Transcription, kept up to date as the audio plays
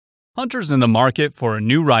Hunters in the market for a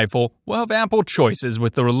new rifle will have ample choices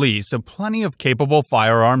with the release of plenty of capable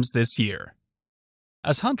firearms this year.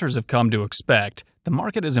 As hunters have come to expect, the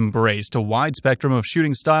market has embraced a wide spectrum of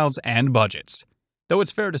shooting styles and budgets. Though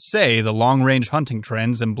it's fair to say the long-range hunting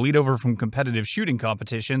trends and bleed over from competitive shooting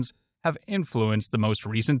competitions have influenced the most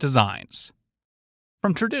recent designs.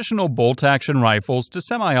 From traditional bolt-action rifles to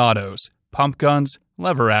semi-autos, pump guns,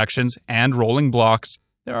 lever actions, and rolling blocks,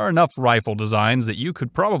 there are enough rifle designs that you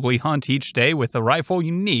could probably hunt each day with a rifle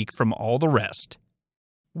unique from all the rest.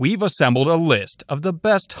 We've assembled a list of the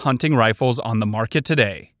best hunting rifles on the market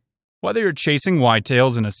today. Whether you're chasing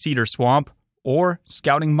whitetails in a cedar swamp or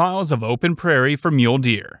scouting miles of open prairie for mule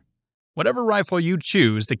deer, whatever rifle you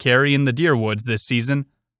choose to carry in the deer woods this season,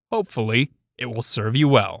 hopefully it will serve you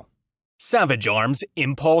well. Savage Arms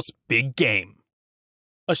Impulse Big Game.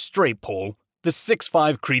 A straight pull, the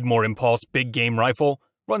 6.5 Creedmoor Impulse Big Game rifle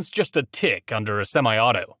runs just a tick under a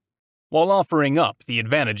semi-auto, while offering up the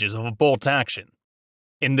advantages of a bolt action.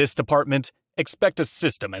 In this department, expect a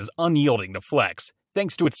system as unyielding to flex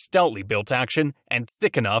thanks to its stoutly built action and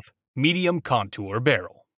thick enough, medium contour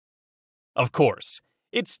barrel. Of course,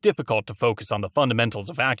 it's difficult to focus on the fundamentals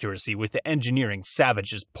of accuracy with the engineering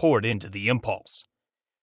savages poured into the Impulse.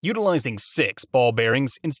 Utilizing 6 ball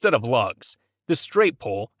bearings instead of lugs, the straight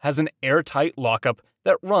pull has an airtight lockup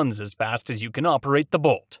that runs as fast as you can operate the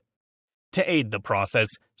bolt. To aid the process,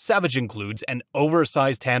 Savage includes an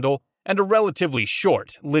oversized handle and a relatively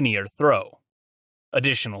short linear throw.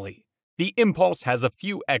 Additionally, the Impulse has a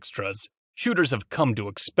few extras shooters have come to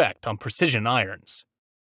expect on precision irons.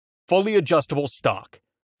 Fully adjustable stock,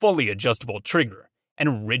 fully adjustable trigger,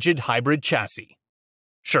 and rigid hybrid chassis.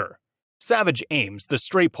 Sure, Savage aims the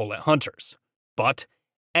straight pull at hunters, but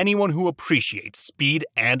anyone who appreciates speed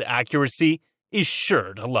and accuracy is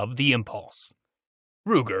sure to love the Impulse.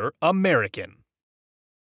 Ruger American.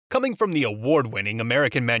 Coming from the award-winning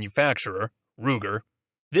American manufacturer, Ruger,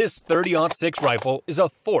 this .30-06 rifle is a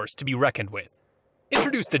force to be reckoned with.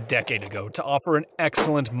 Introduced a decade ago to offer an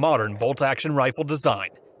excellent modern bolt-action rifle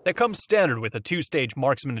design that comes standard with a 2-stage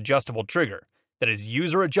marksman adjustable trigger that is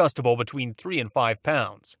user-adjustable between 3 and 5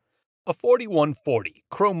 pounds, a 4140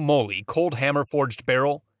 chrome moly cold hammer forged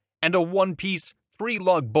barrel, and a one-piece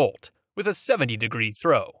 3-lug bolt with a 70-degree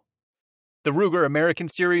throw. The Ruger American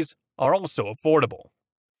series are also affordable.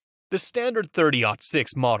 The standard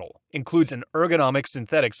 .30-06 model includes an ergonomic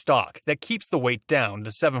synthetic stock that keeps the weight down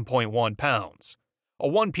to 7.1 pounds, a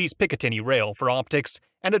one-piece Picatinny rail for optics,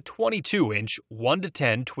 and a 22-inch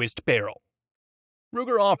 1-to-10 twist barrel.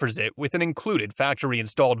 Ruger offers it with an included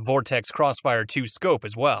factory-installed Vortex Crossfire 2 scope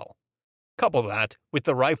as well. Couple that with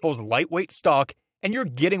the rifle's lightweight stock and you're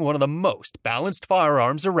getting one of the most balanced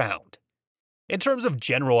firearms around. In terms of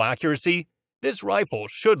general accuracy, this rifle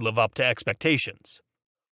should live up to expectations.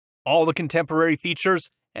 All the contemporary features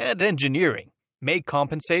and engineering may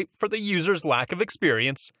compensate for the user's lack of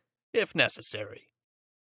experience, if necessary.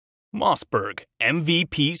 Mossberg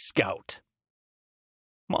MVP Scout.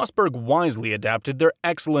 Mossberg wisely adapted their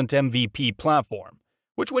excellent MVP platform,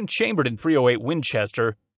 which when chambered in .308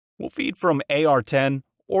 Winchester, will feed from AR-10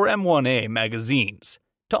 or M1A magazines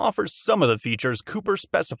to offer some of the features Cooper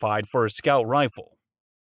specified for a Scout rifle.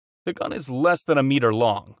 The gun is less than a meter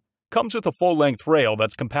long, comes with a full-length rail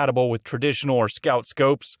that's compatible with traditional or Scout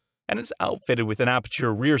scopes, and is outfitted with an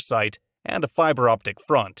aperture rear sight and a fiber optic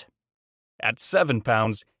front. At 7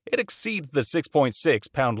 pounds, it exceeds the 6.6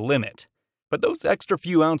 pound limit, but those extra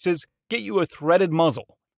few ounces get you a threaded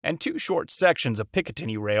muzzle and 2 short sections of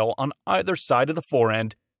Picatinny rail on either side of the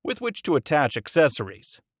forend with which to attach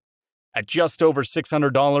accessories. At just over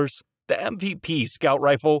 $600, the MVP Scout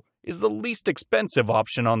rifle is the least expensive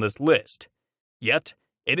option on this list, yet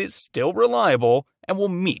it is still reliable and will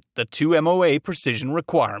meet the 2 MOA precision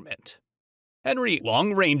requirement. Henry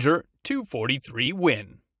Long Ranger 243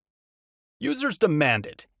 Win. Users demand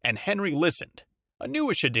it, and Henry listened. A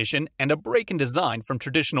newish addition and a break in design from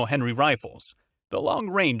traditional Henry rifles, the Long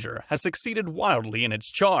Ranger has succeeded wildly in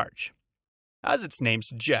its charge. As its name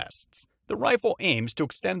suggests, the rifle aims to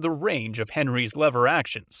extend the range of Henry's lever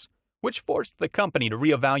actions, which forced the company to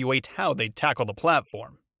reevaluate how they'd tackle the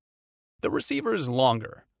platform. The receiver is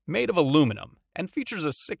longer, made of aluminum, and features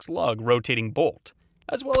a 6-lug rotating bolt,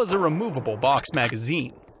 as well as a removable box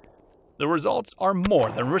magazine. The results are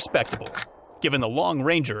more than respectable, given the Long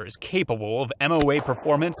Ranger is capable of MOA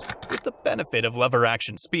performance with the benefit of lever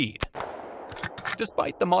action speed.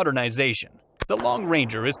 Despite the modernization, the Long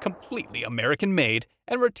Ranger is completely American-made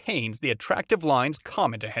and retains the attractive lines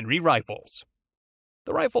common to Henry rifles.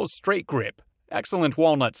 The rifle's straight grip, excellent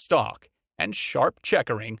walnut stock, and sharp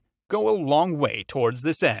checkering go a long way towards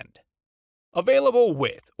this end. Available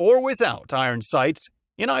with or without iron sights,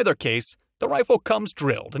 in either case, the rifle comes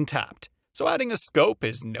drilled and tapped, so adding a scope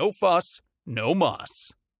is no fuss, no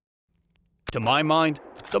muss. To my mind,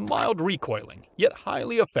 the mild recoiling, yet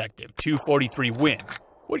highly effective 243 Win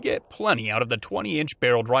would get plenty out of the 20-inch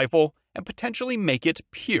barreled rifle and potentially make it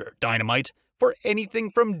pure dynamite for anything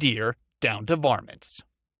from deer down to varmints.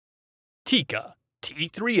 Tikka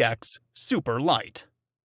T3X Super Light.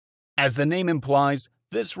 As the name implies,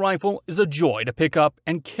 this rifle is a joy to pick up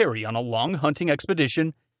and carry on a long hunting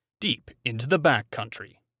expedition deep into the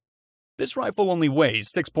backcountry. This rifle only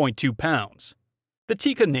weighs 6.2 pounds. The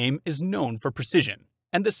Tikka name is known for precision,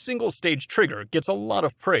 and the single-stage trigger gets a lot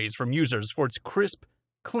of praise from users for its crisp,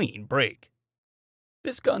 clean break.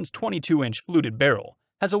 This gun's 22-inch fluted barrel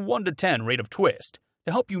has a 1-to-10 rate of twist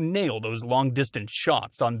to help you nail those long-distance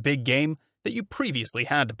shots on big game that you previously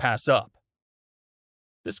had to pass up.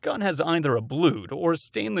 This gun has either a blued or a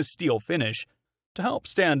stainless steel finish to help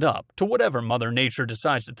stand up to whatever Mother Nature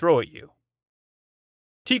decides to throw at you.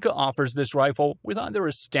 Tikka offers this rifle with either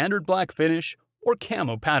a standard black finish or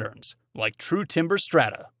camo patterns, like True Timber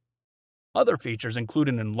Strata. Other features include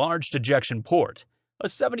an enlarged ejection port, a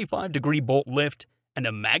 75-degree bolt lift, and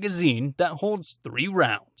a magazine that holds 3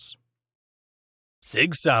 rounds.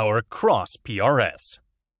 Sig Sauer Cross PRS.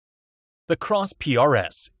 The Cross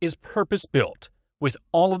PRS is purpose-built with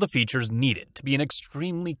all of the features needed to be an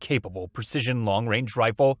extremely capable precision long-range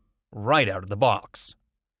rifle right out of the box.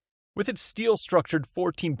 With its steel-structured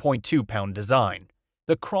 14.2-pound design,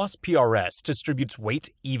 the Cross PRS distributes weight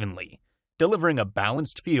evenly, delivering a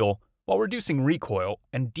balanced feel while reducing recoil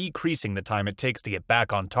and decreasing the time it takes to get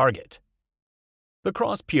back on target. The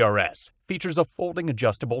Cross PRS features a folding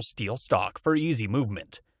adjustable steel stock for easy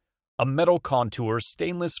movement, a metal contour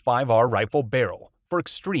stainless 5R rifle barrel for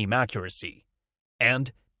extreme accuracy,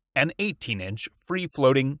 and an 18-inch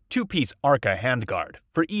free-floating 2-piece Arca handguard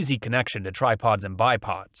for easy connection to tripods and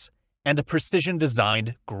bipods, and a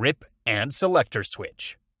precision-designed grip and selector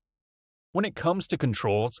switch. When it comes to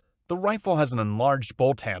controls, the rifle has an enlarged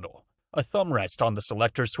bolt handle, a thumb rest on the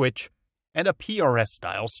selector switch, and a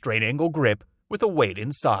PRS-style straight-angle grip with a weight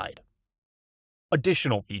inside.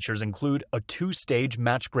 Additional features include a 2-stage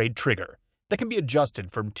match-grade trigger that can be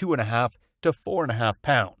adjusted from 2.5 to 4.5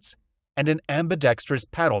 pounds, and an ambidextrous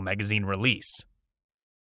paddle magazine release.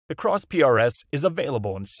 The Cross PRS is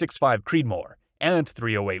available in 6.5 Creedmoor and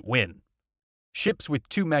 308 Win, ships with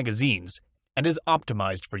 2 magazines, and is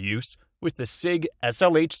optimized for use with the SIG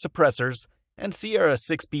SLH suppressors and Sierra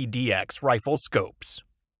 6B DX rifle scopes.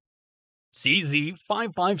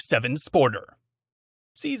 CZ557 Sporter.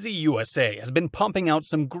 CZ USA has been pumping out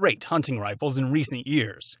some great hunting rifles in recent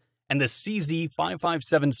years, and the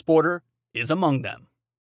CZ557 Sporter is among them.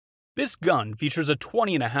 This gun features a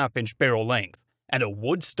 20.5-inch barrel length and a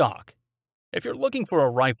wood stock. If you're looking for a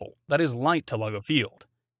rifle that is light to lug afield,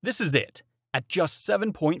 this is it, at just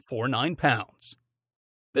 7.49 pounds.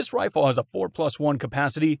 This rifle has a 4+1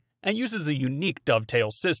 capacity and uses a unique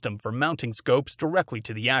dovetail system for mounting scopes directly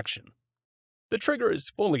to the action. The trigger is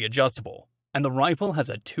fully adjustable, and the rifle has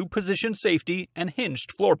a 2-position safety and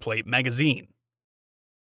hinged floor plate magazine.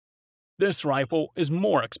 This rifle is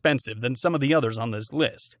more expensive than some of the others on this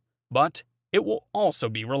list, but it will also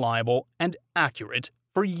be reliable and accurate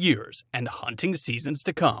for years and hunting seasons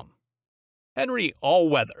to come. Henry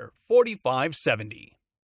All-Weather 4570.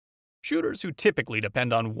 Shooters who typically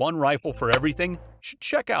depend on one rifle for everything should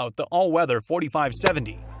check out the All-Weather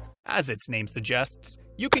 4570. As its name suggests,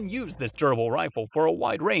 you can use this durable rifle for a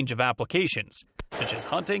wide range of applications, such as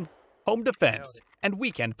hunting, home defense, and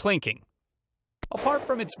weekend plinking. Apart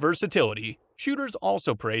from its versatility, shooters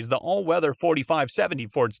also praise the All-Weather 4570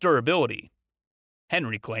 for its durability.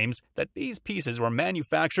 Henry claims that these pieces were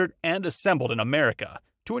manufactured and assembled in America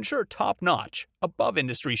to ensure top-notch,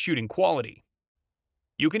 above-industry shooting quality.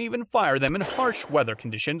 You can even fire them in harsh weather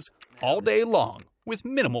conditions all day long with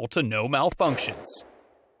minimal to no malfunctions.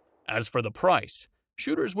 As for the price,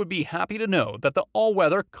 shooters would be happy to know that the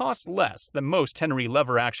All-Weather costs less than most Henry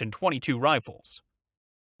lever-action .22 rifles.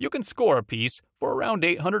 You can score a piece for around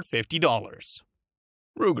 $850.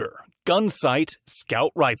 Ruger Gunsight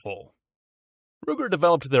Scout Rifle. Ruger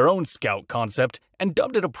developed their own Scout concept and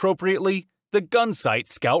dubbed it appropriately the Gunsight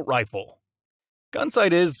Scout Rifle.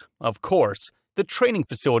 Gunsight is, of course, the training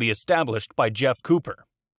facility established by Jeff Cooper.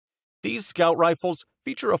 These Scout rifles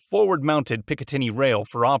feature a forward-mounted Picatinny rail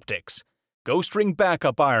for optics, ghost ring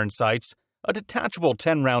backup iron sights, a detachable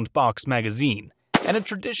 10-round box magazine, and a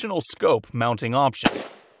traditional scope mounting option.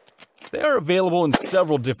 They are available in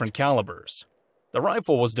several different calibers. The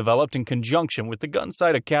rifle was developed in conjunction with the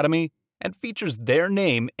Gunsight Academy and features their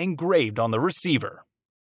name engraved on the receiver.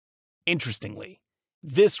 Interestingly,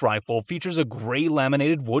 this rifle features a gray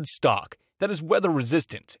laminated wood stock that is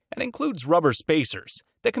weather-resistant and includes rubber spacers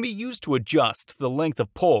that can be used to adjust the length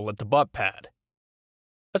of pull at the butt pad.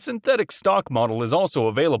 A synthetic stock model is also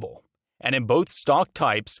available, and in both stock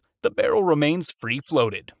types, the barrel remains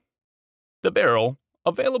free-floated. The barrel,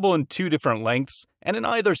 available in 2 different lengths and in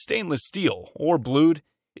either stainless steel or blued,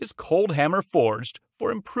 is cold hammer forged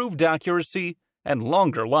for improved accuracy and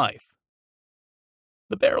longer life.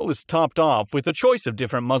 The barrel is topped off with a choice of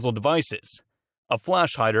different muzzle devices, a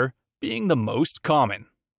flash hider being the most common.